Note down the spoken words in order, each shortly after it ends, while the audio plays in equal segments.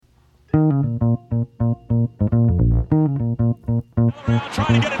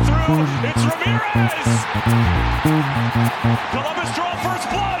Columbus draw first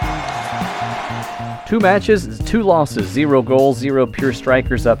blood. 2 matches, 2 losses, 0 goals, 0 pure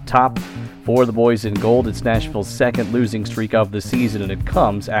strikers up top for the boys in gold. It's Nashville's second losing streak of the season, and it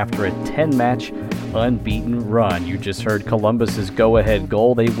comes after a 10-match unbeaten run. You just heard Columbus's go-ahead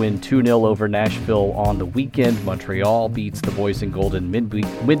goal. They win 2-0 over Nashville on the weekend. Montreal beats the boys in gold in midweek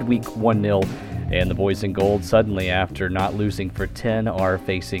 1-0. And the boys in gold, suddenly, after not losing for 10, are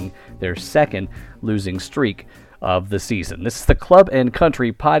facing their second losing streak of the season. This is the Club and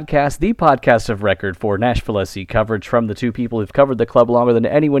Country Podcast, the podcast of record for Nashville SC coverage from the two people who've covered the club longer than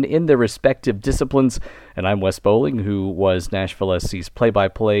anyone in their respective disciplines. And I'm Wes Bowling, who was Nashville SC's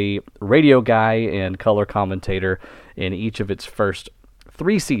play-by-play radio guy and color commentator in each of its first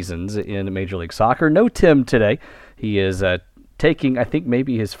 3 seasons in Major League Soccer. No Tim today. He is taking, I think,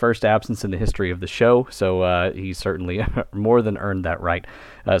 maybe his first absence in the history of the show, so he certainly more than earned that right.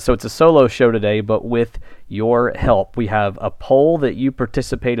 So it's a solo show today, but with your help. We have a poll that you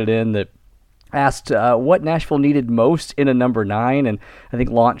participated in that asked what Nashville needed most in a number 9, and I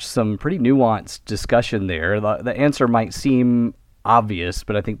think launched some pretty nuanced discussion there. The answer might seem obvious,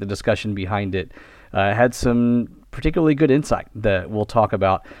 but I think the discussion behind it had some particularly good insight that we'll talk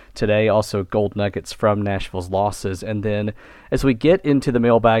about today. Also, gold nuggets from Nashville's losses. And then as we get into the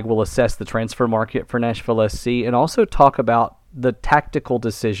mailbag, we'll assess the transfer market for Nashville SC and also talk about the tactical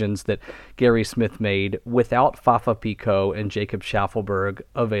decisions that Gary Smith made without Fafa Picault and Jacob Schaffelberg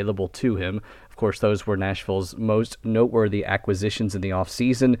available to him. Of course, those were Nashville's most noteworthy acquisitions in the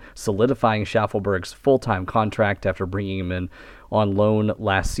offseason, solidifying Schaffelberg's full-time contract after bringing him in on loan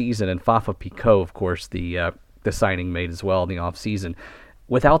last season. And Fafa Picault, of course, the signing made as well in the offseason.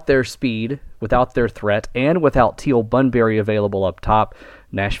 Without their speed, without their threat, and without Teal Bunbury available up top,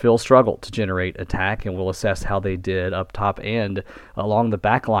 Nashville struggled to generate attack, and we'll assess how they did up top and along the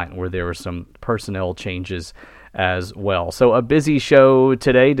back line where there were some personnel changes as well. So a busy show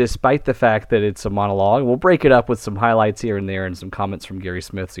today, despite the fact that it's a monologue. We'll break it up with some highlights here and there and some comments from Gary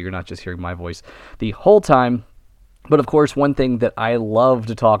Smith, so you're not just hearing my voice the whole time. But of course, one thing that I love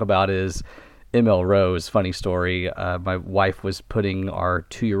to talk about is ML Rose. Funny story. My wife was putting our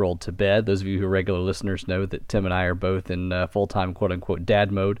 2-year-old to bed. Those of you who are regular listeners know that Tim and I are both in full-time quote-unquote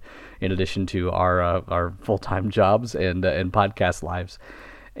dad mode, in addition to our full-time jobs and podcast lives.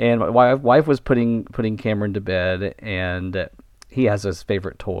 And my wife was putting Cameron to bed, and he has his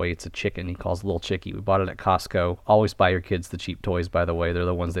favorite toy. It's a chicken. He calls it Little Chicky. We bought it at Costco. Always buy your kids the cheap toys, by the way. They're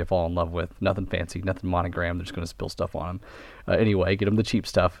the ones they fall in love with. Nothing fancy, nothing monogram. They're just going to spill stuff on them. Anyway, get them the cheap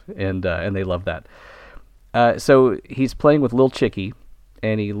stuff, and they love that. So he's playing with Little Chicky,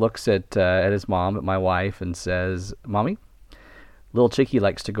 and he looks at his mom, at my wife, and says, "Mommy, Little Chicky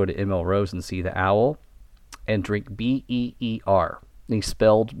likes to go to ML Rose and see the owl and drink BEER." And he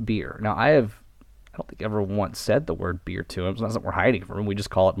spelled beer. Now, I don't think ever once said the word beer to him. It's not something we're hiding from him. We just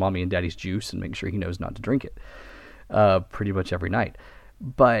call it Mommy and Daddy's juice and make sure he knows not to drink it pretty much every night.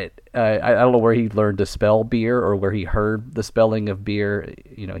 But I don't know where he learned to spell beer or where he heard the spelling of beer.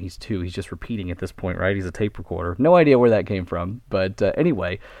 You know, he's 2. He's just repeating at this point, right? He's a tape recorder. No idea where that came from. But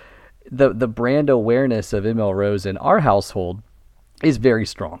anyway, the brand awareness of ML Rose in our household is very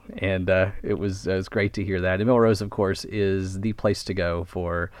strong. And it was great to hear that. ML Rose, of course, is the place to go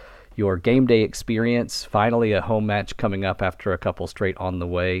for your game day experience. Finally, a home match coming up after a couple straight on the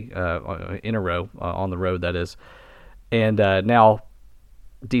way, in a row, on the road, that is. And now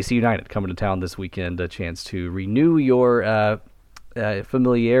DC United coming to town this weekend, a chance to renew your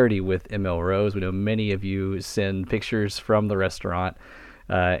familiarity with ML Rose. We know many of you send pictures from the restaurant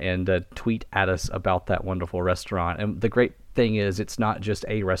and tweet at us about that wonderful restaurant. And the great thing is it's not just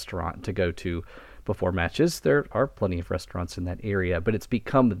a restaurant to go to before matches. There are plenty of restaurants in that area, but it's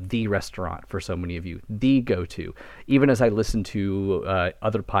become the restaurant for so many of you, the go-to. Even as I listen to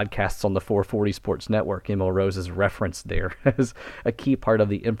other podcasts on the 440 Sports Network, ML Rose is referenced there as a key part of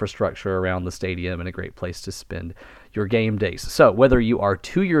the infrastructure around the stadium and a great place to spend your game days. So whether you are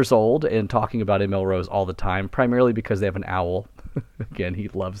 2 years old and talking about ML Rose all the time, primarily because they have an owl, again, he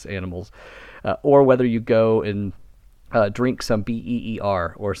loves animals, or whether you go and drink some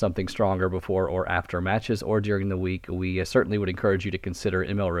BEER or something stronger before or after matches or during the week, we certainly would encourage you to consider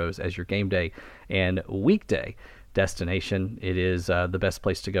ML Rose as your game day and weekday destination. It is the best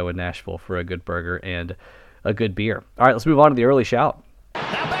place to go in Nashville for a good burger and a good beer. All right, let's move on to the early shout.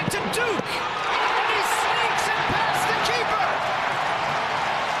 Now back to Duke. And he sneaks it past the keeper.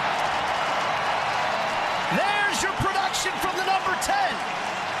 There's your production from the number 10.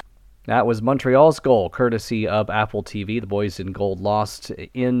 That was Montreal's goal, courtesy of Apple TV. The boys in gold lost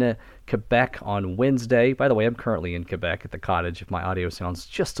in Quebec on Wednesday. By the way, I'm currently in Quebec at the cottage, if my audio sounds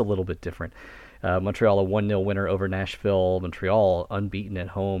just a little bit different. Montreal a 1-0 winner over Nashville. Montreal unbeaten at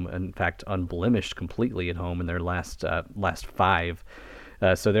home, in fact unblemished completely at home in their last 5.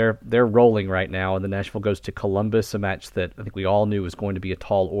 So they're rolling right now, and then Nashville goes to Columbus, a match that I think we all knew was going to be a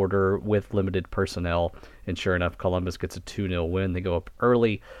tall order with limited personnel. And sure enough, Columbus gets a 2-0 win. They go up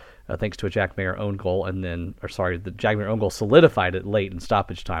early, thanks to a Jack Mayer own goal, the Jack Mayer own goal solidified it late in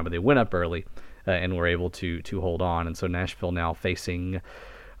stoppage time, but they went up early and were able to hold on. And so Nashville now facing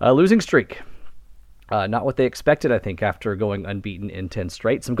a losing streak. Not what they expected, I think, after going unbeaten in 10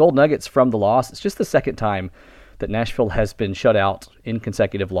 straight. Some gold nuggets from the loss. It's just the second time that Nashville has been shut out in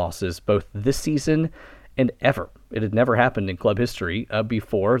consecutive losses, both this season and ever. It had never happened in club history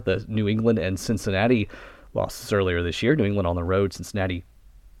before. The New England and Cincinnati losses earlier this year. New England on the road, Cincinnati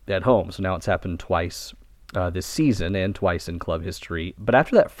at home. So now it's happened twice this season and twice in club history. But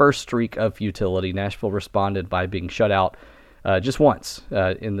after that first streak of futility, Nashville responded by being shut out just once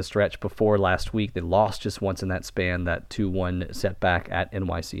in the stretch before last week. They lost just once in that span, that 2-1 setback at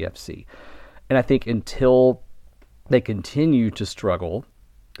NYCFC. And I think until they continue to struggle,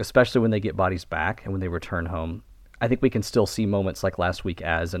 especially when they get bodies back and when they return home, I think we can still see moments like last week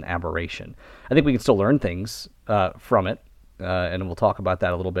as an aberration. I think we can still learn things from it, and we'll talk about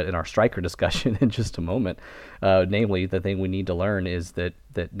that a little bit in our striker discussion in just a moment. Namely, the thing we need to learn is that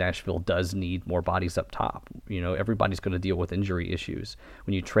Nashville does need more bodies up top. Everybody's going to deal with injury issues.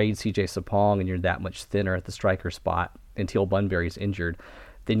 When you trade CJ Sapong and you're that much thinner at the striker spot and Teal Bunbury's injured,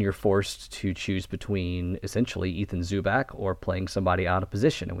 then you're forced to choose between essentially Ethan Zubak or playing somebody out of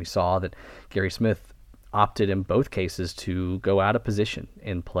position. And we saw that Gary Smith opted in both cases to go out of position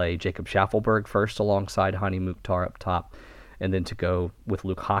and play Jacob Schaffelberg first alongside Hani Mukhtar up top, and then to go with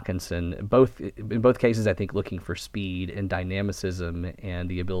Luke Hawkinson. In both cases, I think looking for speed and dynamicism and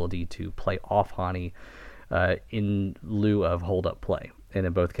the ability to play off Hani in lieu of hold-up play. And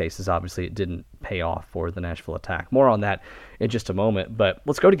in both cases, obviously, it didn't pay off for the Nashville attack. More on that in just a moment. But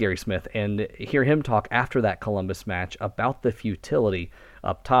let's go to Gary Smith and hear him talk after that Columbus match about the futility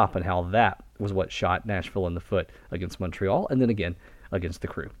up top and how that was what shot Nashville in the foot against Montreal and then again against the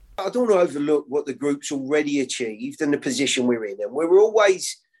Crew. I don't want to overlook what the group's already achieved and the position we're in. And we're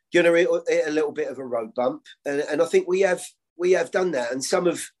always going to hit a little bit of a road bump. And I think we have done that. And some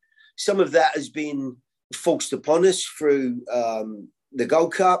of that has been forced upon us through the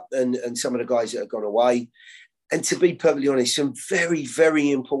Gold Cup and some of the guys that have gone away. And to be perfectly honest, some very,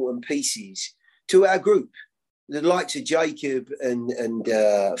 very important pieces to our group. The likes of Jacob and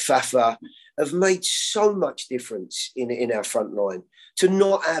Fafa have made so much difference in our front line. To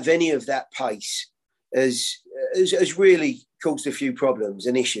not have any of that pace has really caused a few problems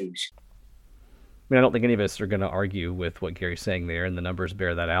and issues. I don't think any of us are going to argue with what Gary's saying there, and the numbers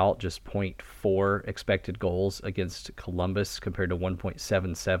bear that out. Just 0.4 expected goals against Columbus compared to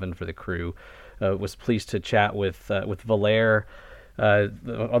 1.77 for the Crew. Was pleased to chat with Valère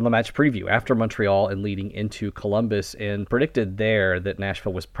on the match preview after Montreal and leading into Columbus, and predicted there that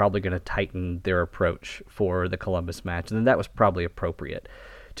Nashville was probably going to tighten their approach for the Columbus match, and then that was probably appropriate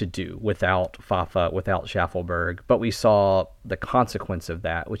to do without Fafa, without Schaffelberg. But we saw the consequence of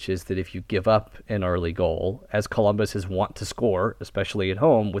that, which is that if you give up an early goal, as Columbus is wont to score, especially at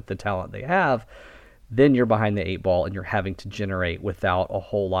home with the talent they have, then you're behind the 8 ball and you're having to generate without a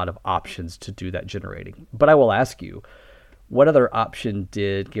whole lot of options to do that generating. But I will ask you, what other option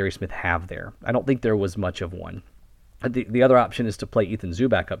did Gary Smith have there? I don't think there was much of one. The other option is to play Ethan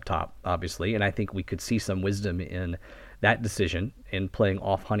Zubak up top, obviously, and I think we could see some wisdom in that decision in playing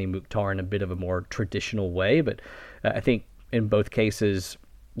off Hani Mukhtar in a bit of a more traditional way. But I think in both cases,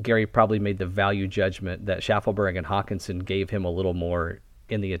 Gary probably made the value judgment that Schaffelberg and Hawkinson gave him a little more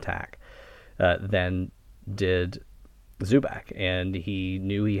in the attack than did Zubak. And he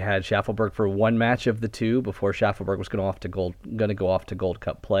knew he had Schaffelberg for one match of the two before Schaffelberg was going to go off to Gold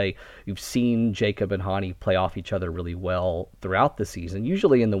Cup play. You've seen Jacob and Hani play off each other really well throughout the season,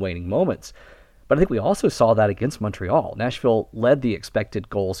 usually in the waning moments. But I think we also saw that against Montreal. Nashville led the expected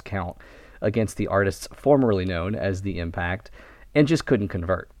goals count against the artists formerly known as the Impact and just couldn't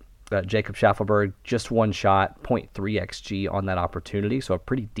convert. Jacob Schaffelberg, just one shot, 0.3 XG on that opportunity, so a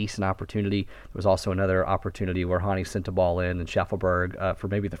pretty decent opportunity. There was also another opportunity where Hani sent a ball in, and Schaffelberg, for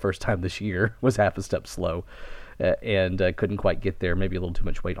maybe the first time this year, was half a step slow and couldn't quite get there, maybe a little too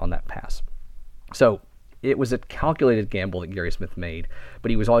much weight on that pass. So it was a calculated gamble that Gary Smith made,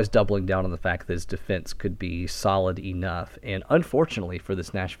 but he was always doubling down on the fact that his defense could be solid enough. And unfortunately for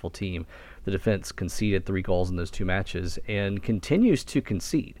this Nashville team, the defense conceded 3 goals in those 2 matches and continues to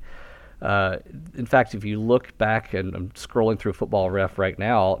concede. In fact, if you look back, and I'm scrolling through Football Ref right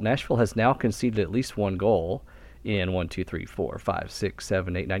now, Nashville has now conceded at least 1 goal in 1, 2, 3, 4, 5, 6,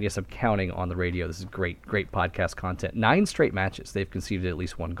 7, 8, 9. Yes, I'm counting on the radio. This is great podcast content. 9 straight matches, they've conceded at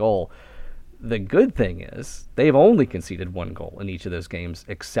least 1 goal. The good thing is they've only conceded 1 goal in each of those games,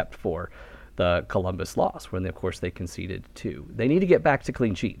 except for the Columbus loss, when, of course, they conceded 2. They need to get back to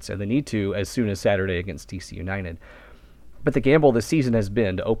clean sheets, and they need to as soon as Saturday against DC United. But the gamble this season has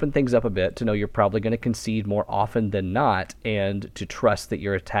been to open things up a bit, to know you're probably going to concede more often than not, and to trust that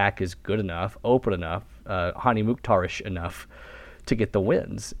your attack is good enough, open enough, Hani Mukhtar-ish enough to get the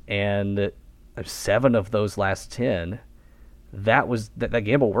wins. And 7 of those last 10, that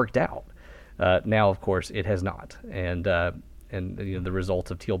gamble worked out. Now, of course, it has not. And the result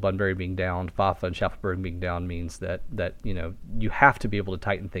of Teal Bunbury being down, Fafa and Schaffelberg being down means that you have to be able to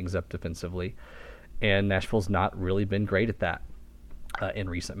tighten things up defensively. And Nashville's not really been great at that in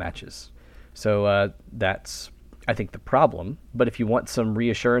recent matches. So that's, I think, the problem. But if you want some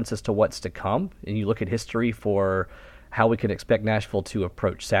reassurance as to what's to come, and you look at history for how we can expect Nashville to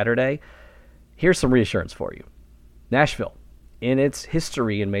approach Saturday, here's some reassurance for you. Nashville, in its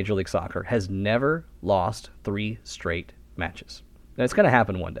history in Major League Soccer, has never lost 3 straight matches. Now, it's going to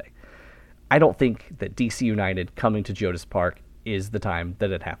happen one day. I don't think that DC United coming to Geodis Park is the time that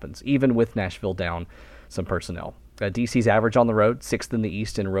it happens, even with Nashville down some personnel. DC's average on the road, 6th in the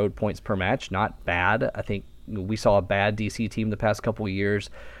East in road points per match. Not bad. I think we saw a bad DC team the past couple of years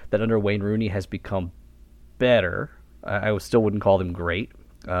that under Wayne Rooney has become better. I still wouldn't call them great.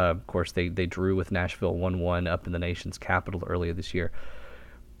 Of course, they drew with Nashville 1-1 up in the nation's capital earlier this year.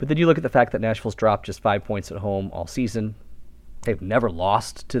 But then you look at the fact that Nashville's dropped just 5 points at home all season. They've never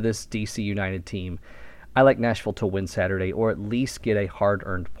lost to this DC United team. I like Nashville to win Saturday, or at least get a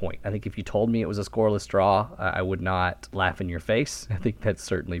hard-earned point. I think if you told me it was a scoreless draw, I would not laugh in your face. I think that's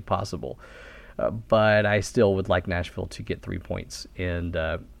certainly possible. But I still would like Nashville to get 3 points and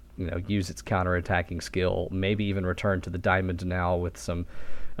use its counterattacking skill, maybe even return to the diamond now with some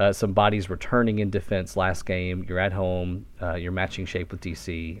bodies returning in defense last game. You're at home. You're matching shape with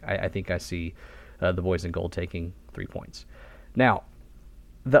DC. I think I see the boys in gold taking 3 points. Now,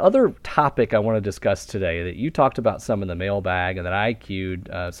 the other topic I want to discuss today that you talked about some in the mailbag and that I queued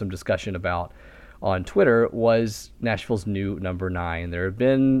some discussion about on Twitter was Nashville's new number 9. There have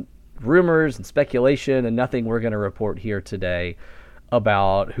been rumors and speculation and nothing we're going to report here today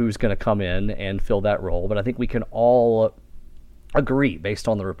about who's going to come in and fill that role. But I think we can all agree, based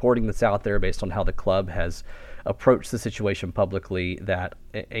on the reporting that's out there, based on how the club has approached the situation publicly, that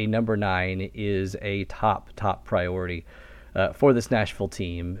a number 9 is a top priority for this Nashville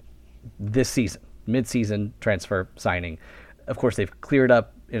team this season, mid-season transfer signing. Of course, they've cleared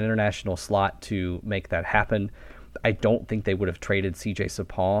up an international slot to make that happen. I don't think they would have traded CJ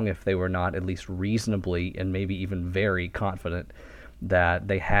Sapong if they were not at least reasonably and maybe even very confident that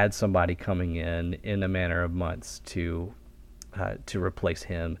they had somebody coming in a matter of months to replace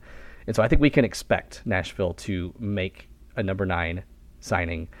him. And so I think we can expect Nashville to make a number 9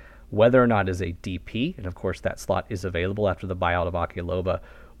 signing, whether or not as a DP, and of course that slot is available after the buyout of Ake Loba,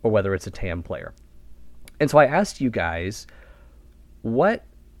 or whether it's a TAM player. And so I asked you guys, what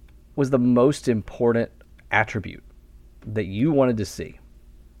was the most important attribute that you wanted to see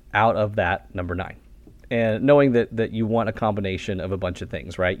out of that number 9? And knowing that you want a combination of a bunch of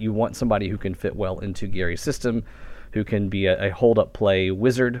things, right? You want somebody who can fit well into Gary's system, who can be a hold-up play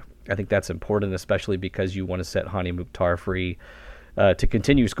wizard. I think that's important, especially because you want to set Hani Mukhtar free to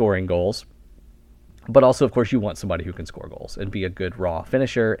continue scoring goals. But also, of course, you want somebody who can score goals and be a good raw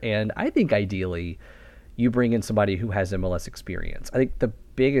finisher. And I think ideally you bring in somebody who has MLS experience. I think the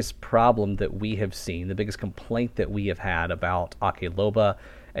biggest problem that we have seen, the biggest complaint that we have had about Ake Loba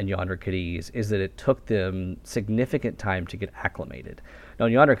and Yonder Cadiz is that it took them significant time to get acclimated. Now,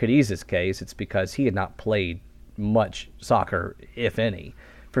 in Yonder Cadiz's case, it's because he had not played much soccer, if any,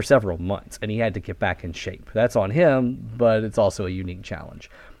 for several months, and he had to get back in shape. That's on him, but it's also a unique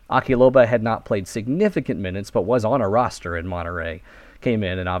challenge. Ake Loba had not played significant minutes, but was on a roster in Monterrey. Came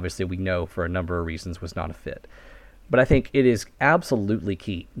in, and obviously we know for a number of reasons was not a fit. But I think it is absolutely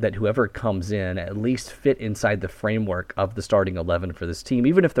key that whoever comes in at least fit inside the framework of the starting 11 for this team,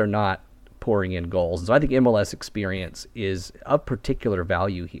 even if they're not pouring in goals. And so I think MLS experience is of particular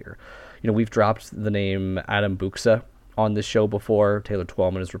value here. We've dropped the name Adam Buksa on this show before. Taylor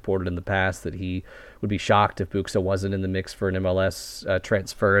Twellman has reported in the past that he would be shocked if Buksa wasn't in the mix for an MLS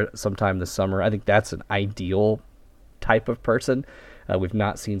transfer sometime this summer. I think that's an ideal type of person. We've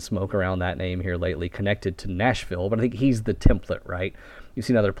not seen smoke around that name here lately connected to Nashville, but I think he's the template, right? You've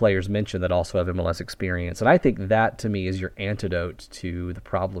seen other players mentioned that also have MLS experience, and I think that, to me, is your antidote to the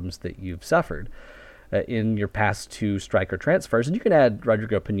problems that you've suffered in your past 2 striker transfers. And you can add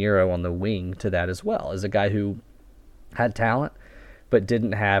Rodrigo Pinheiro on the wing to that as well, as a guy who had talent, but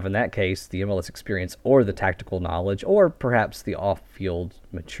didn't have, in that case, the MLS experience or the tactical knowledge or perhaps the off-field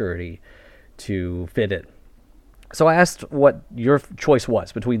maturity to fit it. So I asked what your choice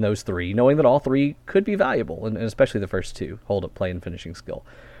was between those three, knowing that all three could be valuable, and especially the first two, hold-up play and finishing skill.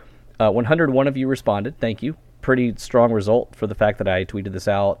 101 of you responded. Thank you. Pretty strong result for the fact that I tweeted this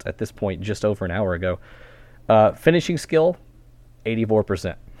out at this point just over an hour ago. Finishing skill,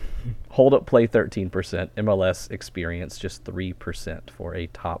 84%. Hold-up play, 13%. MLS experience, just 3% for a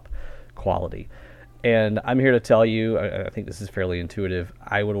top quality. And I'm here to tell you, I think this is fairly intuitive,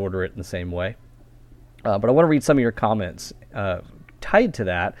 I would order it in the same way. But I want to read some of your comments tied to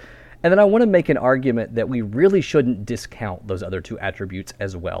that. And then I want to make an argument that we really shouldn't discount those other two attributes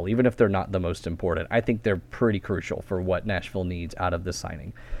as well, even if they're not the most important. I think they're pretty crucial for what Nashville needs out of this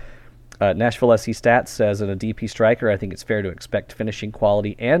signing. Nashville SC Stats says, in a DP striker, I think it's fair to expect finishing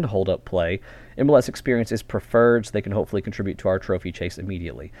quality and hold-up play. MLS experience is preferred, so they can hopefully contribute to our trophy chase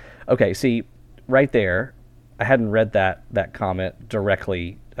immediately. Okay, see, right there, I hadn't read that comment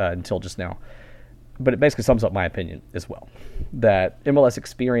directly until just now. But it basically sums up my opinion as well. That MLS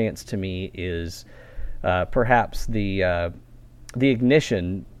experience to me is perhaps the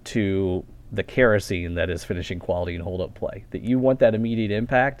ignition to the kerosene that is finishing quality and hold-up play. That you want that immediate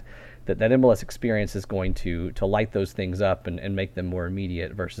impact, that MLS experience is going to light those things up and make them more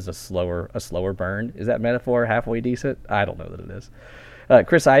immediate versus a slower burn. Is that metaphor halfway decent? I don't know that it is.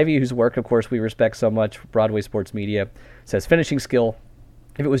 Chris Ivey, whose work, of course, we respect so much, Broadway Sports Media, says finishing skill.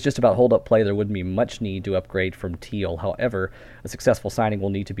 If it was just about hold-up play, there wouldn't be much need to upgrade from Teal. However, a successful signing will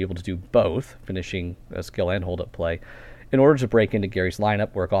need to be able to do both, finishing skill and hold-up play, in order to break into Gary's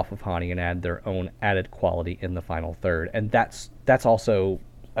lineup, work off of Hany, and add their own added quality in the final third. And that's also,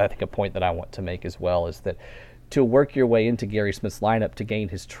 I think, a point that I want to make as well, is that to work your way into Gary Smith's lineup, to gain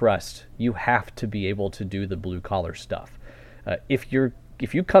his trust, you have to be able to do the blue-collar stuff. If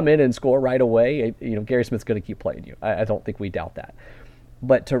you come in and score right away, Gary Smith's going to keep playing you. I don't think we doubt that.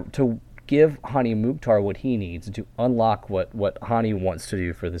 But to give Hany Mukhtar what he needs and to unlock what Hany wants to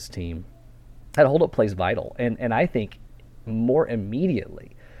do for this team, that hold-up play is vital. And I think more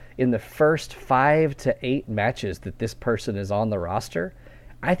immediately, in the first 5 to 8 matches that this person is on the roster,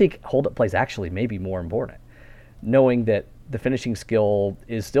 I think hold-up play is actually maybe more important. Knowing that the finishing skill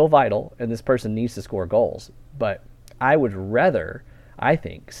is still vital and this person needs to score goals. But I would rather, I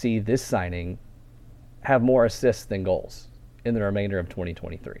think, see this signing have more assists than goals in the remainder of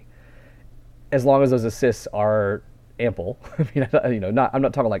 2023, as long as those assists are ample. I'm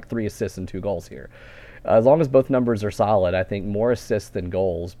not talking like 3 assists and 2 goals here. As long as both numbers are solid, I think more assists than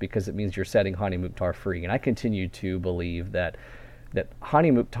goals, because it means you're setting Hany Mukhtar free. And I continue to believe that Hany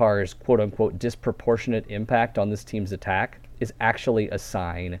Mukhtar's quote-unquote disproportionate impact on this team's attack is actually a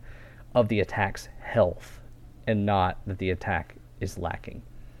sign of the attack's health and not that the attack is lacking,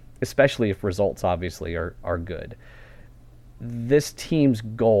 especially if results obviously are good. This team's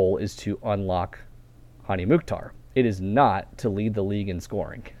goal is to unlock Hany Mukhtar. It is not to lead the league in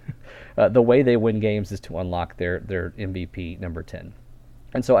scoring. The way they win games is to unlock their MVP, number 10.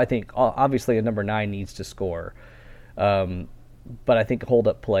 And so I think, obviously, a number 9 needs to score. But I think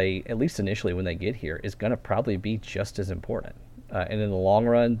hold-up play, at least initially when they get here, is going to probably be just as important. And in the long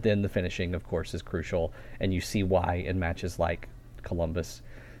run, then the finishing, of course, is crucial. And you see why in matches like Columbus.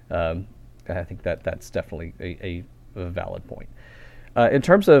 I think that's definitely a valid point. In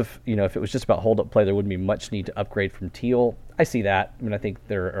terms of, if it was just about hold-up play, there wouldn't be much need to upgrade from Teal. I see that. I think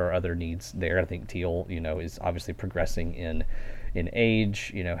there are other needs there. I think Teal, is obviously progressing in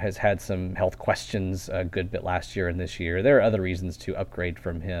age, has had some health questions a good bit last year and this year. There are other reasons to upgrade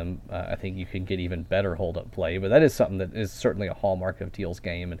from him. I think you can get even better hold-up play, but that is something that is certainly a hallmark of Teal's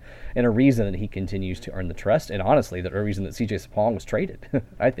game and a reason that he continues to earn the trust. And honestly, the reason that CJ Sapong was traded,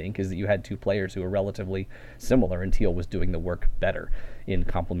 I think, is that you had 2 players who were relatively similar, and Teal was doing the work better in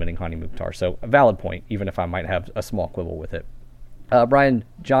complementing Hany Mukhtar. So a valid point, even if I might have a small quibble with it. Brian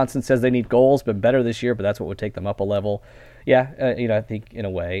Johnson says they need goals, been better this year, but that's what would take them up a level. Yeah, I think in a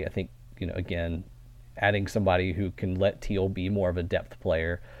way, again, adding somebody who can let Teal be more of a depth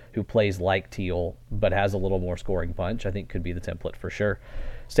player, who plays like Teal, but has a little more scoring punch, I think could be the template for sure.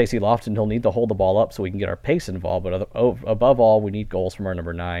 Stacey Lofton, he'll need to hold the ball up so we can get our pace involved, but above all, we need goals from our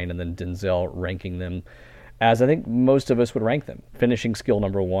number 9, and then Denzel ranking them as I think most of us would rank them. Finishing skill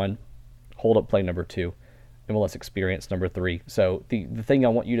number 1, hold-up play number 2, MLS experience number 3. So the thing I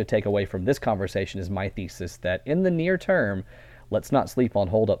want you to take away from this conversation is my thesis that in the near term, let's not sleep on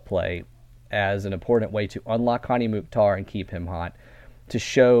hold-up play as an important way to unlock Hany Mukhtar and keep him hot, to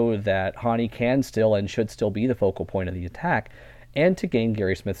show that Hany can still and should still be the focal point of the attack, and to gain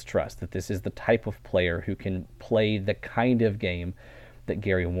Gary Smith's trust that this is the type of player who can play the kind of game that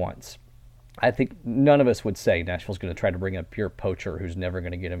Gary wants. I think none of us would say Nashville's going to try to bring a pure poacher who's never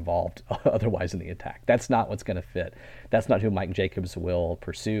going to get involved otherwise in the attack. That's not what's going to fit. That's not who Mike Jacobs will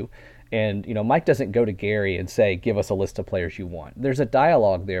pursue. And, Mike doesn't go to Gary and say, give us a list of players you want. There's a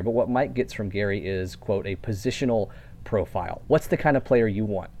dialogue there, but what Mike gets from Gary is, quote, a positional profile. What's the kind of player you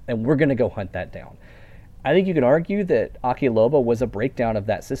want? And we're going to go hunt that down. I think you can argue that Aki Loba was a breakdown of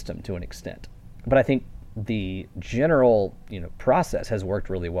that system to an extent. But I think the general process has worked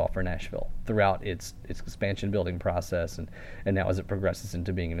really well for Nashville throughout its expansion building process and now as it progresses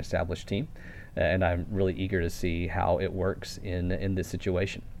into being an established team. And I'm really eager to see how it works in this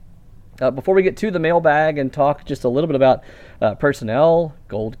situation. Before we get to the mailbag and talk just a little bit about personnel,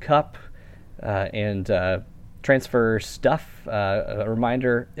 Gold Cup, and transfer stuff, a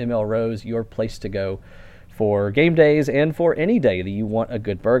reminder, ML Rose, your place to go for game days and for any day that you want a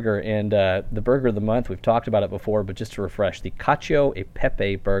good burger. And the burger of the month, we've talked about it before, but just to refresh, the Cacio e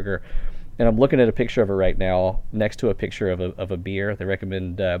Pepe burger. And I'm looking at a picture of it right now next to a picture of a beer. They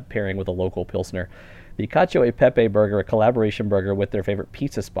recommend pairing with a local Pilsner. The Cacio e Pepe burger, a collaboration burger with their favorite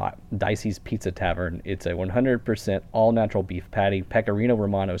pizza spot, Dicey's Pizza Tavern. It's a 100% all-natural beef patty, pecorino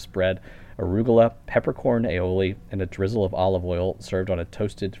romano spread, arugula, peppercorn aioli, and a drizzle of olive oil served on a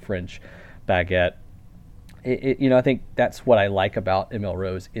toasted French baguette. I think that's what I like about ML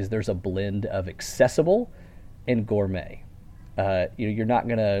Rose is there's a blend of accessible and gourmet. You're not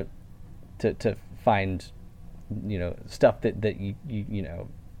gonna to find stuff that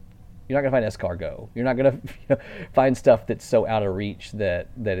you're not going to find escargot. You're not going to find stuff that's so out of reach that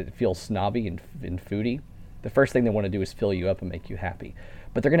it feels snobby and foodie. The first thing they want to do is fill you up and make you happy.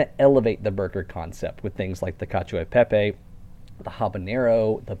 But they're going to elevate the burger concept with things like the Cacio e Pepe, the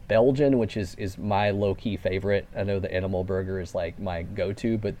habanero, the Belgian, which is my low-key favorite. I know the animal burger is like my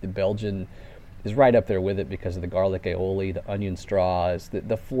go-to, but the Belgian is right up there with it because of the garlic aioli, the onion straws.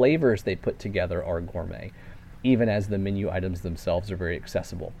 The flavors they put together are gourmet, even as the menu items themselves are very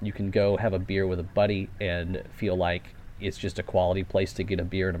accessible. You can go have a beer with a buddy and feel like it's just a quality place to get a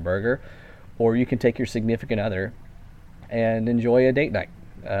beer and a burger, or you can take your significant other and enjoy a date night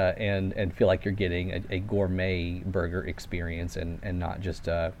and feel like you're getting a gourmet burger experience and not just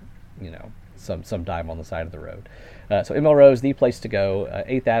some dive on the side of the road. So ML Rose, the place to go,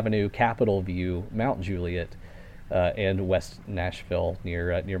 8th Avenue, Capitol View, Mount Juliet, and West Nashville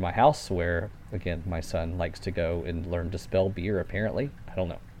near my house, where again my son likes to go and learn to spell beer. Apparently, I don't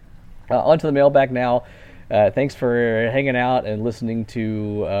know. On to the mailbag now. Thanks for hanging out and listening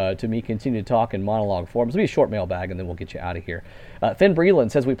to me continue to talk in monologue form. This will be a short mailbag, and then we'll get you out of here. Finn Breland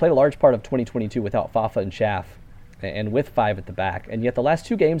says we played a large part of 2022 without Fafa and Schaff, and with 5 at the back, and yet the last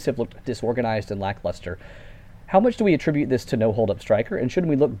 2 games have looked disorganized and lackluster. How much do we attribute this to no hold-up striker, and shouldn't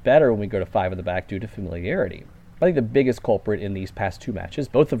we look better when we go to 5 at the back due to familiarity? I think the biggest culprit in these past 2 matches,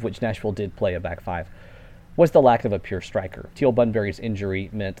 both of which Nashville did play a back 5, was the lack of a pure striker. Teal Bunbury's injury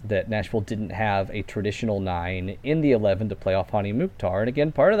meant that Nashville didn't have a traditional 9 in the 11 to play off Hani Mukhtar. And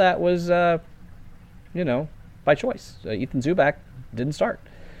again, part of that was, by choice. Ethan Zubak didn't start.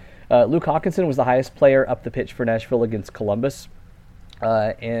 Luke Hawkinson was the highest player up the pitch for Nashville against Columbus.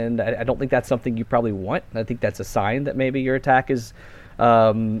 And I don't think that's something you probably want. I think that's a sign that maybe your attack is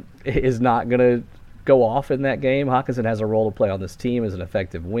not going to go off in that game. Hawkinson has a role to play on this team as an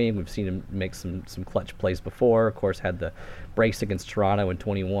effective wing. We've seen him make some clutch plays before. Of course, had the brace against Toronto in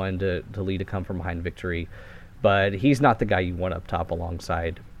 21 to lead a come-from-behind victory. But he's not the guy you want up top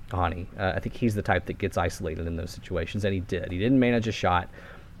alongside Hani. I think he's the type that gets isolated in those situations, and he did. He didn't manage a shot,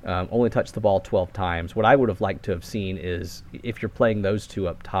 only touched the ball 12 times. What I would have liked to have seen is, if you're playing those 2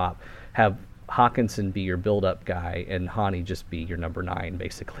 up top, have Hawkinson be your build-up guy and Hani just be your number 9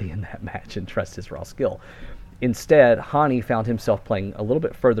 basically in that match and trust his raw skill. Instead, Hani found himself playing a little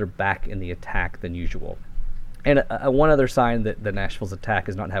bit further back in the attack than usual. And one other sign that the Nashville's attack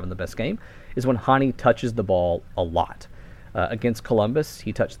is not having the best game is when Hani touches the ball a lot. Against Columbus,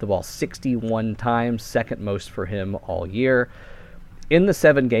 he touched the ball 61 times, second most for him all year. In the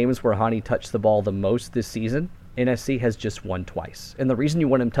 7 games where Hani touched the ball the most this season, NSC has just won twice. And the reason you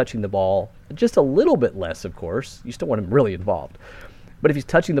want him touching the ball just a little bit less, of course, you still want him really involved. But if he's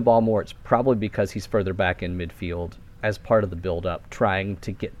touching the ball more, it's probably because he's further back in midfield as part of the build-up, trying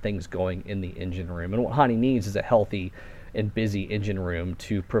to get things going in the engine room. And what Hani needs is a healthy and busy engine room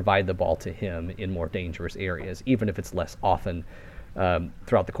to provide the ball to him in more dangerous areas, even if it's less often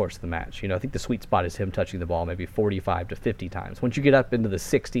throughout the course of the match. I think the sweet spot is him touching the ball maybe 45 to 50 times. Once you get up into the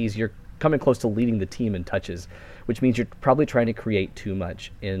 60s, you're coming close to leading the team in touches, which means you're probably trying to create too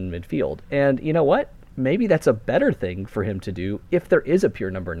much in midfield. And you know what? maybe that's a better thing for him to do if there is a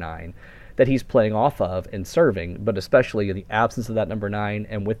pure number 9 that he's playing off of and serving, but especially in the absence of that number 9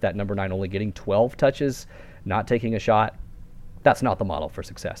 and with that number 9 only getting 12 touches, not taking a shot, that's not the model for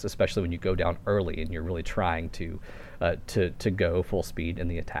success, especially when you go down early and you're really trying to go full speed in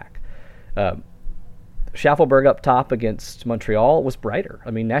the attack. Schaffelberg up top against Montreal was brighter.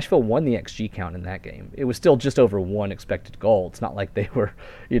 I mean, Nashville won the XG count in that game. It was still just over 1 expected goal. It's not like they were,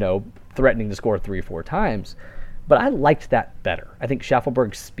 threatening to score 3 or 4 times. But I liked that better. I think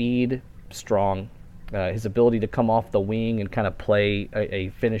Schaffelberg's speed, strong. His ability to come off the wing and kind of play a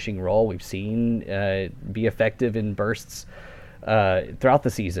finishing role, we've seen be effective in bursts throughout the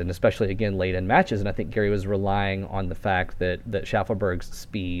season, especially, again, late in matches. And I think Gary was relying on the fact that Schaffelberg's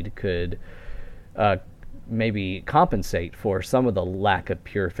speed could maybe compensate for some of the lack of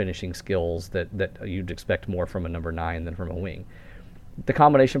pure finishing skills that you'd expect more from a number 9 than from a wing. The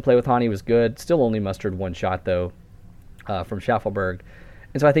combination play with Hani was good. Still only mustered 1 shot, though, from Schaffelberg.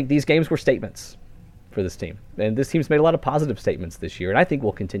 And so I think these games were statements for this team. And this team's made a lot of positive statements this year, and I think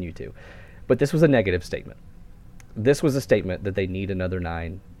will continue to. But this was a negative statement. This was a statement that they need another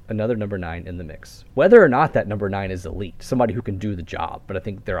number 9 in the mix. Whether or not that number 9 is elite, somebody who can do the job, but I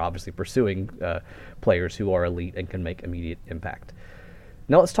think they're obviously pursuing players who are elite and can make immediate impact.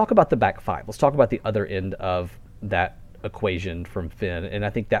 Now let's talk about the back 5. Let's talk about the other end of that equation from Finn, and I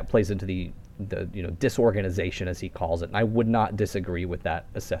think that plays into the disorganization, as he calls it, and I would not disagree with that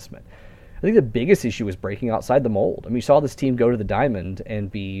assessment. I think the biggest issue is breaking outside the mold. I mean, you saw this team go to the diamond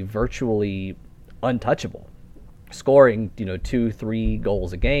and be virtually untouchable, scoring 2-3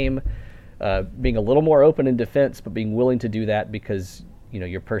 goals a game, being a little more open in defense, but being willing to do that because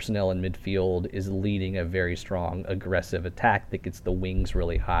your personnel in midfield is leading a very strong aggressive attack that gets the wings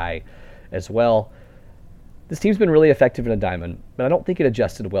really high as well. This team's been really effective in a diamond, but I don't think it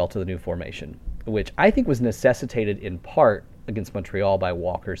adjusted well to the new formation, which I think was necessitated in part against Montreal by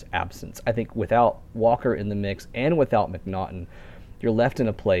Walker's absence. I think without Walker in the mix and without McNaughton, you're left in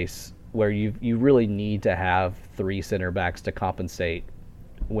a place where you really need to have 3 center backs to compensate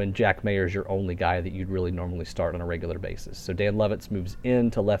when Jack Mayer's your only guy that you'd really normally start on a regular basis. So Dan Lovitz moves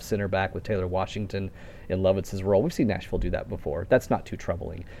in to left center back with Taylor Washington in Lovitz's role. We've seen Nashville do that before. That's not too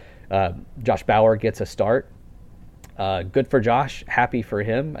troubling. Josh Bauer gets a start. Good for Josh. Happy for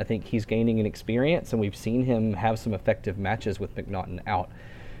him. I think he's gaining an experience, and we've seen him have some effective matches with McNaughton out.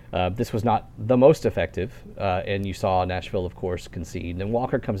 This was not the most effective, and you saw Nashville, of course, concede. And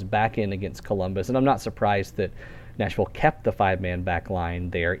Walker comes back in against Columbus, and I'm not surprised that Nashville kept the 5-man back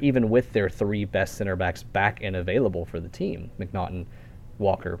line there, even with their 3 best center backs back and available for the team, McNaughton,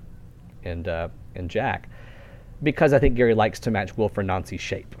 Walker, and Jack, because I think Gary likes to match Wilfried Nancy's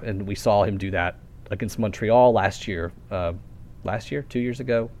shape, and we saw him do that against Montreal last year, 2 years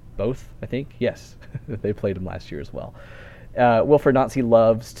ago, both, I think. Yes, they played him last year as well. Wilfried Nancy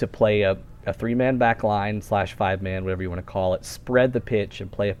loves to play a 3-man back line / 5-man, whatever you want to call it, spread the pitch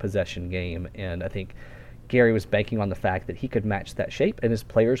and play a possession game. And I think Gary was banking on the fact that he could match that shape, and his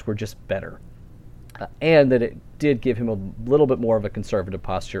players were just better. And that it did give him a little bit more of a conservative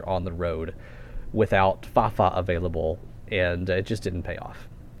posture on the road without Fafa available, and it just didn't pay off.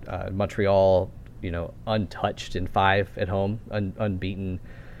 Montreal, untouched in 5 at home, unbeaten,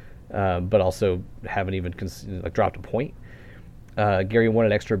 but also haven't even dropped a point. Gary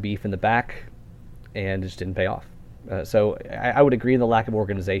wanted extra beef in the back, and it just didn't pay off. So I would agree in the lack of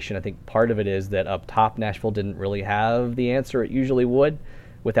organization. I think part of it is that up top, Nashville didn't really have the answer it usually would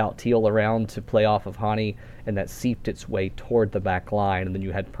without Teal around to play off of Hani, and that seeped its way toward the back line. And then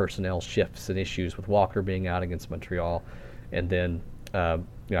you had personnel shifts and issues with Walker being out against Montreal. And then,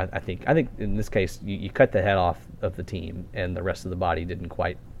 I think in this case, you cut the head off of the team, and the rest of the body didn't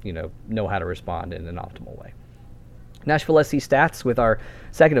quite, know how to respond in an optimal way. Nashville SC stats with our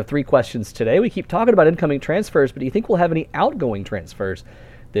second of 3 questions today. We keep talking about incoming transfers, but do you think we'll have any outgoing transfers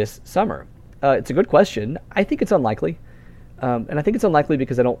this summer? It's a good question. I think it's unlikely. And I think it's unlikely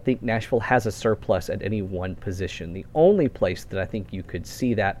because I don't think Nashville has a surplus at any one position. The only place that I think you could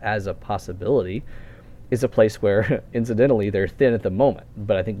see that as a possibility is a place where, incidentally, they're thin at the moment,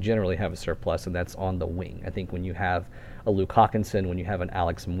 but I think generally have a surplus, and that's on the wing. I think when you have a Luke Hawkinson, when you have an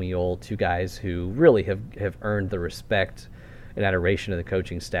Alex Muyl, 2 guys who really have earned the respect and adoration of the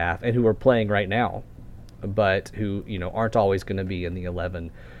coaching staff, and who are playing right now, but who aren't always going to be in the 11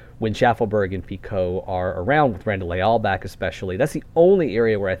 when Schaffelberg and Picault are around, with Randall Leal back especially. That's the only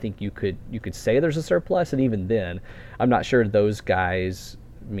area where I think you could say there's a surplus, and even then, I'm not sure those guys,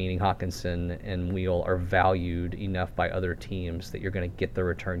 meaning Hawkinson and Muyl, are valued enough by other teams that you're going to get the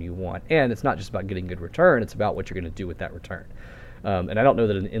return you want. And it's not just about getting good return, it's about what you're going to do with that return. And I don't know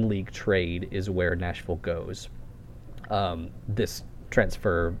that an in-league trade is where Nashville goes this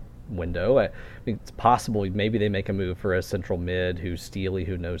transfer window. I mean, it's possible maybe they make a move for a central mid who's steely,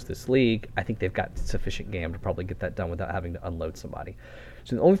 who knows this league. I think they've got sufficient game to probably get that done without having to unload somebody.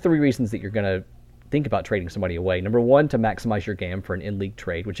 So the only three reasons that you're going to think about trading somebody away: number one, to maximize your GAM for an in-league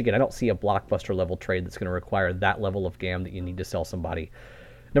trade, which again, I don't see a blockbuster level trade that's going to require that level of GAM that you need to sell somebody.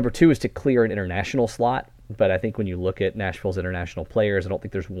 Number two is to clear an international slot. But I think when you look at Nashville's international players, I don't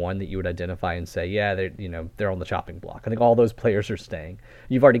think there's one that you would identify and say, yeah, they're on the chopping block. I think all those players are staying.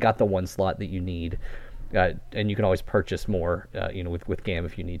 You've already got the one slot that you need, and you can always purchase more, with GAM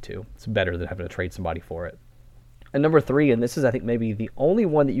if you need to. It's better than having to trade somebody for it. And number three, and this is I think maybe the only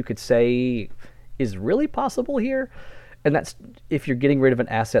one that you could say is really possible here, and that's if you're getting rid of an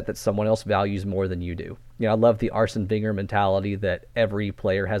asset that someone else values more than you do. I love the Arsene Wenger mentality that every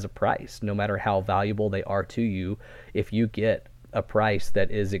player has a price, no matter how valuable they are to you. If you get a price that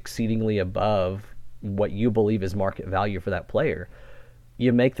is exceedingly above what you believe is market value for that player,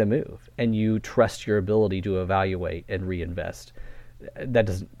 you make the move and you trust your ability to evaluate and reinvest. That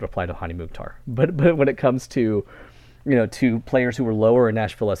doesn't apply to Hani Mukhtar, but when it comes to to players who were lower in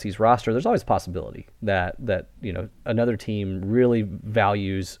Nashville SC's roster, there's always a possibility that another team really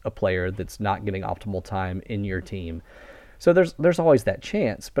values a player that's not getting optimal time in your team. So there's always that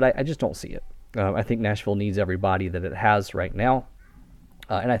chance, but I just don't see it. I think Nashville needs everybody that it has right now,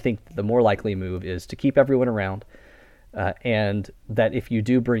 and I think the more likely move is to keep everyone around, and that if you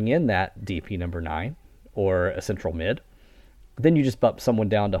do bring in that DP number 9 or a central mid, then you just bump someone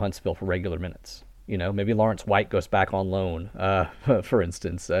down to Huntsville for regular minutes. Maybe Lawrence White goes back on loan, for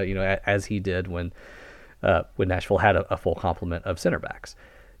instance, as he did when Nashville had a full complement of center backs.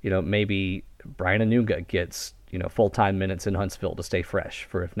 Maybe Brian Anunga gets, full-time minutes in Huntsville to stay fresh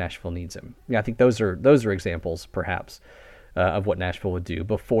for if Nashville needs him. I think those are examples, perhaps, of what Nashville would do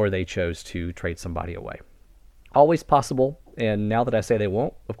before they chose to trade somebody away. Always possible, and now that I say they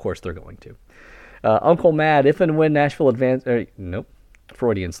won't, of course they're going to. Uncle Mad, if and when Nashville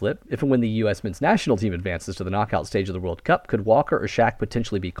Freudian slip. If and when the U.S. men's national team advances to the knockout stage of the World Cup, could Walker or Shaq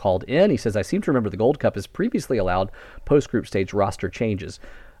potentially be called in? He says, I seem to remember the Gold Cup has previously allowed post-group stage roster changes.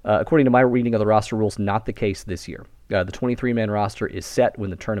 According to my reading of the roster rules, not the case this year. The 23-man roster is set when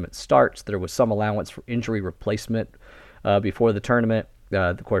the tournament starts. There was some allowance for injury replacement before the tournament.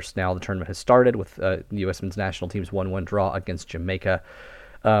 Of course, now the tournament has started with the U.S. men's national team's 1-1 draw against Jamaica.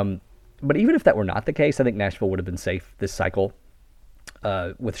 But even if that were not the case, I think Nashville would have been safe this cycle.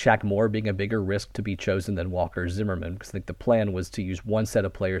 With Shaq Moore being a bigger risk to be chosen than Walker Zimmerman, because I think the plan was to use one set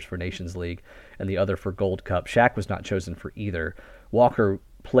of players for Nations League and the other for Gold Cup. Shaq was not chosen for either. Walker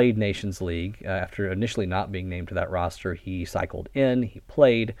played Nations League. After initially not being named to that roster, he cycled in, he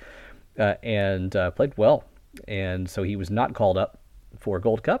played, and played well. And so he was not called up for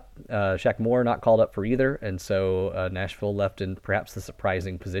Gold Cup. Shaq Moore not called up for either, and so Nashville left in perhaps the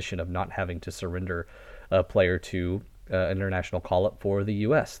surprising position of not having to surrender a player to international call-up for the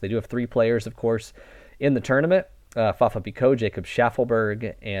U.S. They do have 3 players, of course, in the tournament. Fafa Picault, Jacob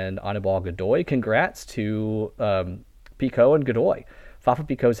Schaffelberg, and Anibal Godoy. Congrats to Picault and Godoy. Fafa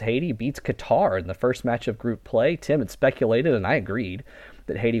Picault's Haiti beats Qatar in the first match of group play. Tim had speculated, and I agreed,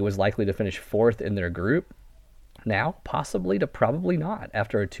 that Haiti was likely to finish 4th in their group. Now, possibly to probably not,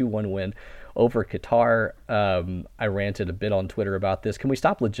 after a 2-1 win over Qatar. I ranted a bit on Twitter about this. Can we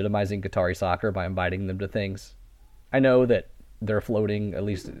stop legitimizing Qatari soccer by inviting them to things? I know that they're floating, at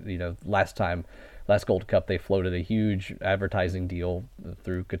least, last Gold Cup, they floated a huge advertising deal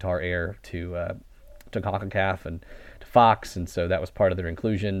through Qatar Air to CONCACAF and to Fox, and so that was part of their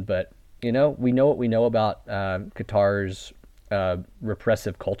inclusion. But, we know what we know about Qatar's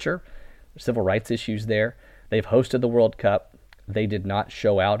repressive culture, civil rights issues there. They've hosted the World Cup. They did not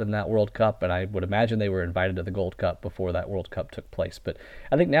show out in that World Cup, and I would imagine they were invited to the Gold Cup before that World Cup took place. But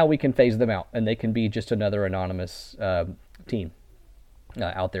I think now we can phase them out, and they can be just another anonymous team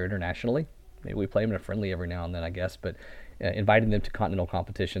out there internationally. Maybe we play them in a friendly every now and then, I guess, but inviting them to continental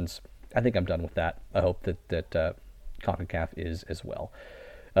competitions, I think I'm done with that. I hope that CONCACAF is as well.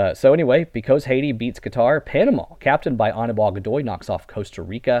 So anyway, because Haiti beats Qatar, Panama, captained by Anibal Godoy, knocks off Costa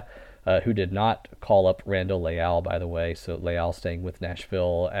Rica, who did not call up Randall Leal, by the way. So Leal staying with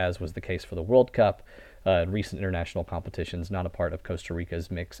Nashville, as was the case for the World Cup and recent international competitions, not a part of Costa Rica's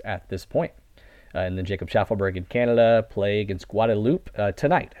mix at this point. And then Jacob Schaffelberg in Canada play against Guadeloupe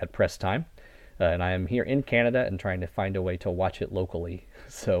tonight at press time. And I am here in Canada and trying to find a way to watch it locally.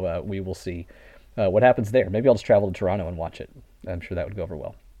 So we will see what happens there. Maybe I'll just travel to Toronto and watch it. I'm sure that would go over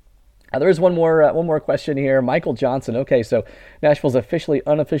well. There is one more question here. Michael Johnson. Okay, so Nashville's officially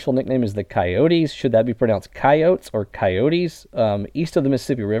unofficial nickname is the Coyotes. Should that be pronounced Coyotes or Coyotes? East of the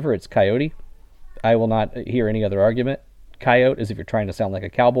Mississippi River, it's Coyote. I will not hear any other argument. Coyote is if you're trying to sound like a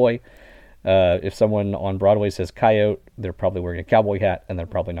cowboy. If someone on Broadway says coyote, they're probably wearing a cowboy hat, and they're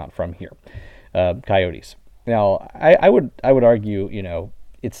probably not from here. Coyotes. Now, I would argue,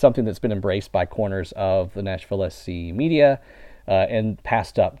 it's something that's been embraced by corners of the Nashville SC media. And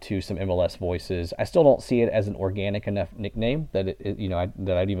passed up to some MLS voices. I still don't see it as an organic enough nickname that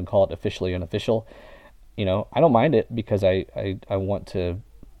that I'd even call it officially unofficial. I don't mind it because I want to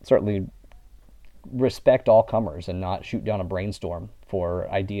certainly respect all comers and not shoot down a brainstorm for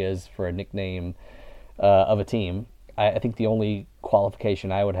ideas for a nickname of a team. I think the only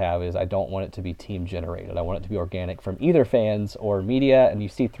qualification I would have is I don't want it to be team generated. I want it to be organic from either fans or media. And you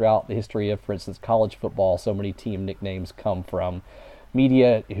see throughout the history of, for instance, college football, so many team nicknames come from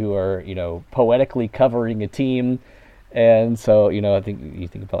media who are, poetically covering a team. And so, I think you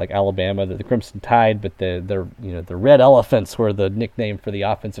think about like Alabama, the Crimson Tide, but the Red Elephants were the nickname for the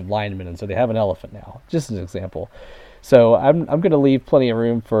offensive linemen. And so they have an elephant now, just as an example. So I'm going to leave plenty of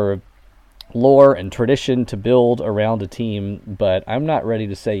room for lore and tradition to build around a team, but I'm not ready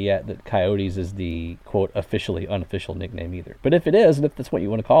to say yet that Coyotes is the, quote, officially unofficial nickname either. But if it is, and if that's what you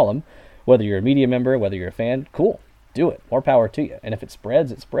want to call them, whether you're a media member, whether you're a fan, cool, do it. More power to you. And if it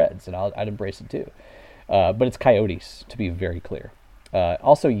spreads, and I'd embrace it too. But it's Coyotes, to be very clear.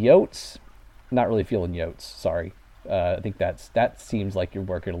 Also, Yotes, not really feeling Yotes, sorry. I think that seems like you're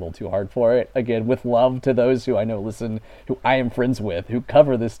working a little too hard for it. Again, with love to those who I know listen, who I am friends with, who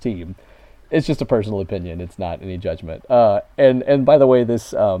cover this team. It's just a personal opinion. It's not any judgment. And by the way,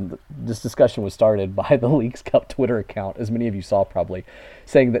 this discussion was started by the Leagues Cup Twitter account, as many of you saw probably,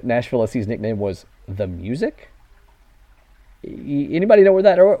 saying that Nashville SC's nickname was The Music. Anybody know where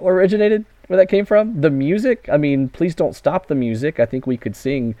that originated? Where that came from? The Music? I mean, please don't stop the music. I think we could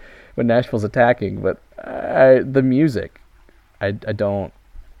sing when Nashville's attacking, but The Music. I don't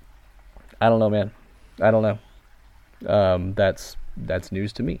know, man. I don't know. That's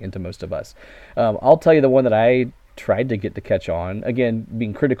news to me and to most of us. I'll tell you the one that I tried to get to catch on, again,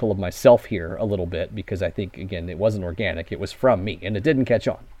 being critical of myself here a little bit, because I think, again, it wasn't organic. It was from me, and it didn't catch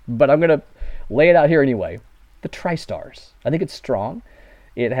on. But I'm going to lay it out here anyway. The TriStars. I think it's strong.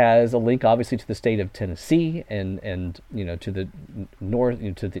 It has a link, obviously, to the state of Tennessee and to the north,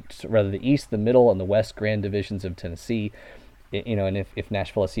 the east, the middle, and the west grand divisions of Tennessee. And if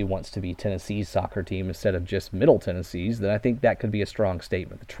Nashville SC wants to be Tennessee's soccer team instead of just Middle Tennessee's, then I think that could be a strong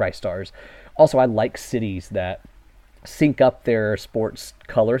statement, the TriStars. Also, I like cities that sync up their sports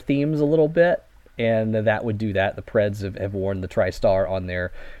color themes a little bit, and that would do that. The Preds have worn the TriStar on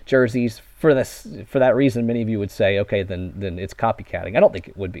their jerseys. For that reason, many of you would say, okay, then it's copycatting. I don't think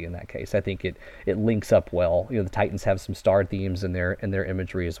it would be in that case. I think it links up well. The Titans have some star themes in their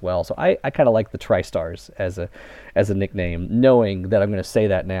imagery as well. So I kind of like the TriStars as a nickname, knowing that I'm going to say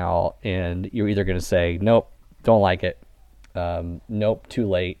that now, and you're either going to say, nope, don't like it, nope, too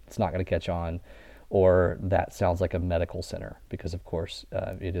late, it's not going to catch on, or that sounds like a medical center, because of course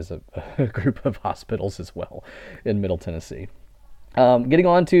it is a group of hospitals as well in Middle Tennessee. Getting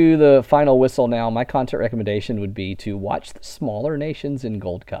on to the final whistle now, my content recommendation would be to watch the smaller nations in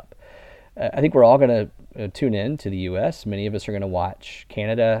Gold Cup. I think we're all going to tune in to the U.S. Many of us are going to watch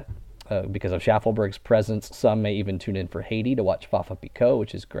Canada because of Schaffelberg's presence. Some may even tune in for Haiti to watch Fafa Picault,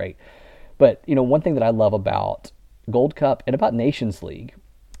 which is great. But, one thing that I love about Gold Cup and about Nations League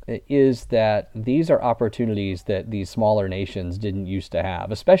is that these are opportunities that these smaller nations didn't used to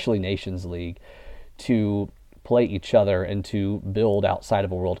have, especially Nations League, to play each other and to build outside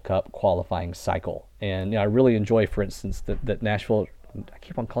of a World Cup qualifying cycle. And I really enjoy, for instance, that Nashville, I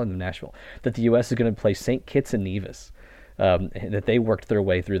keep on calling them Nashville, that the U.S. is going to play St. Kitts and Nevis, that they worked their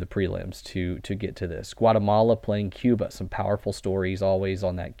way through the prelims to get to this. Guatemala playing Cuba, some powerful stories always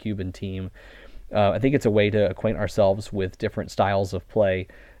on that Cuban team. I think it's a way to acquaint ourselves with different styles of play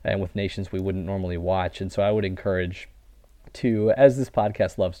and with nations we wouldn't normally watch. And so I would encourage to, as this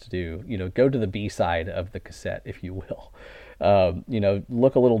podcast loves to do, go to the B side of the cassette, if you will.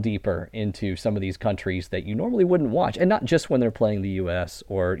 Look a little deeper into some of these countries that you normally wouldn't watch, and not just when they're playing the U.S.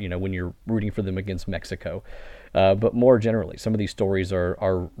 or when you're rooting for them against Mexico, but more generally, some of these stories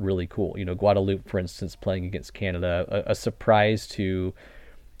are really cool. Guadeloupe, for instance, playing against Canada, a surprise to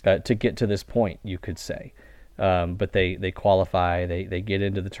get to this point, you could say, but they qualify, they get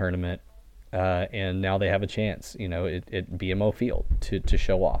into the tournament. And now they have a chance, at BMO Field to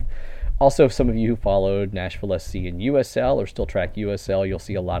show off. Also, if some of you who followed Nashville SC and USL or still track USL, you'll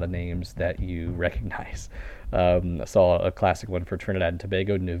see a lot of names that you recognize. I saw a classic one for Trinidad and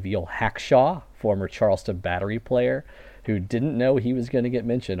Tobago, Naveal Hackshaw, former Charleston Battery player, who didn't know he was going to get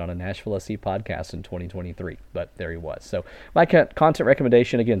mentioned on a Nashville SC podcast in 2023, but there he was. So my content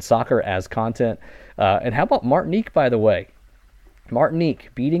recommendation, again, soccer as content. And how about Martinique, by the way? Martinique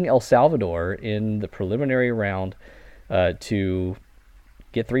beating El Salvador in the preliminary round to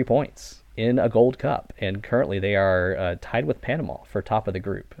get 3 points in a Gold Cup, and currently they are tied with Panama for top of the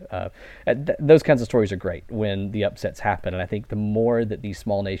group. Those kinds of stories are great when the upsets happen, and I think the more that these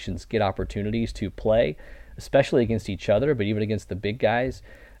small nations get opportunities to play, especially against each other, but even against the big guys,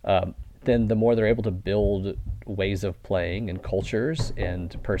 then the more they're able to build ways of playing and cultures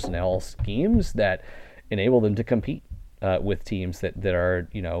and personnel schemes that enable them to compete with teams that are,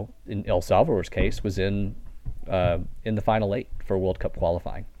 in El Salvador's case, was in the final 8 for World Cup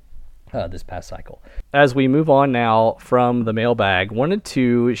qualifying this past cycle. As we move on now from the mailbag, wanted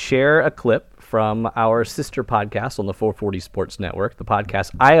to share a clip from our sister podcast on the 440 Sports Network, the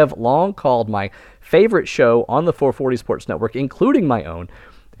podcast I have long called my favorite show on the 440 Sports Network, including my own,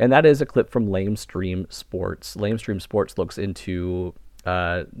 and that is a clip from Lamestream Sports. Lamestream Sports looks into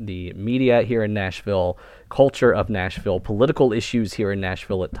the media here in Nashville, culture of Nashville, political issues here in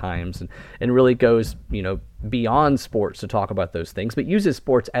Nashville at times, and really goes, beyond sports to talk about those things, but uses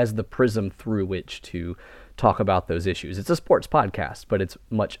sports as the prism through which to talk about those issues. It's a sports podcast, but it's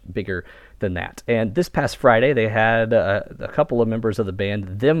much bigger than that. And this past Friday, they had a couple of members of the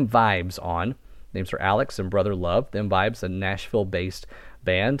band Them Vibes on. Names are Alex and Brother Love. Them Vibes, a Nashville-based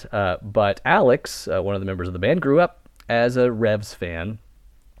band. But Alex, one of the members of the band, grew up as a Revs fan,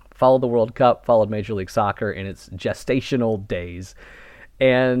 followed the World Cup, followed Major League Soccer in its gestational days,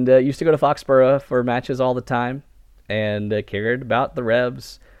 and used to go to Foxborough for matches all the time, and cared about the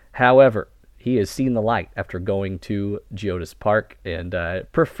Revs. However, he has seen the light after going to Geodis Park and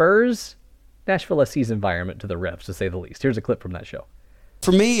prefers Nashville SC's environment to the Revs, to say the least. Here's a clip from that show.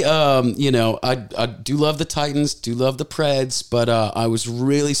 For me, I do love the Titans, do love the Preds, but I was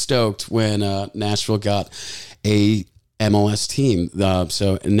really stoked when Nashville got a MLS team.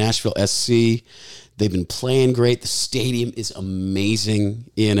 So Nashville SC, they've been playing great. The stadium is amazing.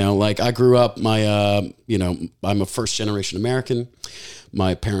 I grew up, I'm a first generation American.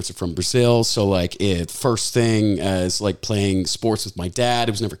 My parents are from Brazil, so first thing as playing sports with my dad,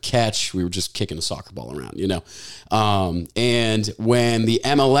 it was never catch. We were just kicking a soccer ball around, And when the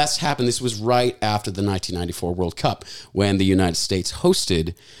MLS happened, this was right after the 1994 World Cup, when the United States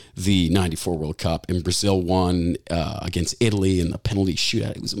hosted the 94 World Cup, and Brazil won against Italy in the penalty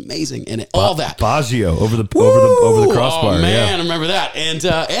shootout. It was amazing, and all that Baggio over the crossbar. Oh man, yeah. I remember that. And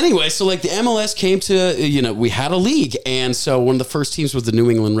anyway, so the MLS came to we had a league, and so one of the first teams was the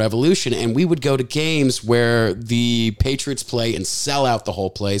New England Revolution, and we would go to games where the Patriots play and sell out the whole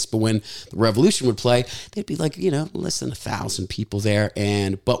place. But when the Revolution would play, they'd be less than 1,000 people there.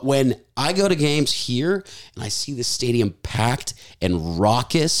 But when I go to games here and I see the stadium packed and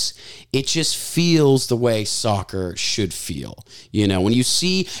raucous, it just feels the way soccer should feel. When you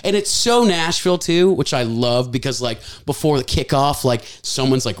see, and it's so Nashville too, which I love, because before the kickoff,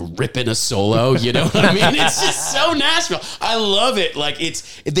 someone's ripping a solo, you know what I mean? It's just so Nashville. I love it.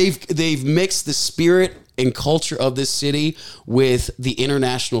 They've mixed the spirit and culture of this city with the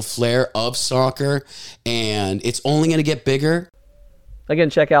international flair of soccer, and it's only going to get bigger. Again,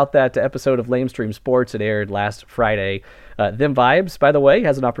 check out that episode of Lamestream Sports. It aired last Friday. Them Vibes, by the way,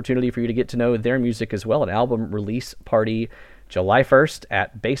 has an opportunity for you to get to know their music as well. An album release party July 1st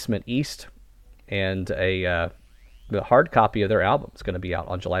at Basement East. And the hard copy of their album is going to be out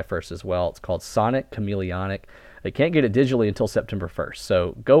on July 1st as well. It's called Sonic Chameleonic. They can't get it digitally until September 1st.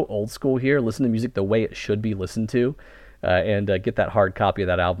 So go old school here. Listen to music the way it should be listened to. And get that hard copy of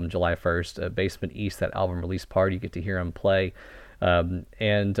that album July 1st. Basement East, that album release party. You get to hear them play. You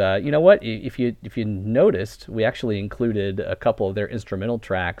know what? If you noticed, we actually included a couple of their instrumental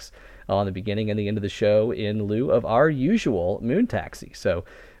tracks on the beginning and the end of the show in lieu of our usual Moon Taxi. So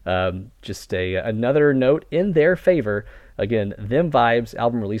just another note in their favor. Again, Them Vibes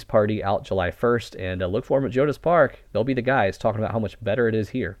album release party out July 1st, and look for them at Geodis Park. They'll be the guys talking about how much better it is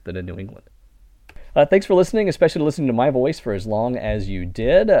here than in New England. Thanks for listening, especially listening to my voice for as long as you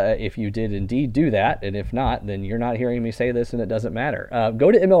did. If you did indeed do that, and if not, then you're not hearing me say this and it doesn't matter.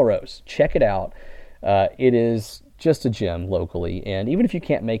 Go to ML Rose. Check it out. It is just a gem locally, and even if you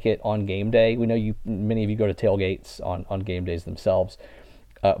can't make it on game day, we know many of you go to tailgates on game days themselves,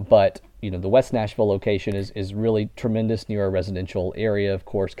 but the West Nashville location is really tremendous near a residential area. Of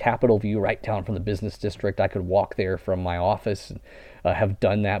course, Capitol View right down from the business district. I could walk there from my office. Have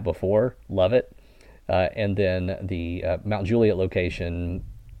done that before. Love it. And then the Mount Juliet location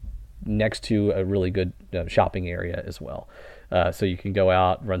next to a really good shopping area as well. So you can go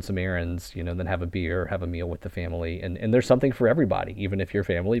out, run some errands, then have a beer, have a meal with the family. And there's something for everybody, even if your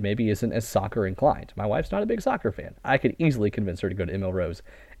family maybe isn't as soccer inclined. My wife's not a big soccer fan. I could easily convince her to go to ML Rose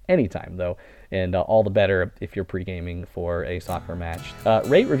anytime, though. And all the better if you're pre-gaming for a soccer match.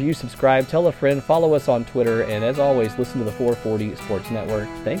 Rate, review, subscribe, tell a friend, follow us on Twitter. And as always, listen to the 440 Sports Network.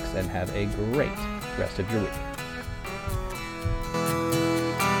 Thanks, and have a great rest of your week.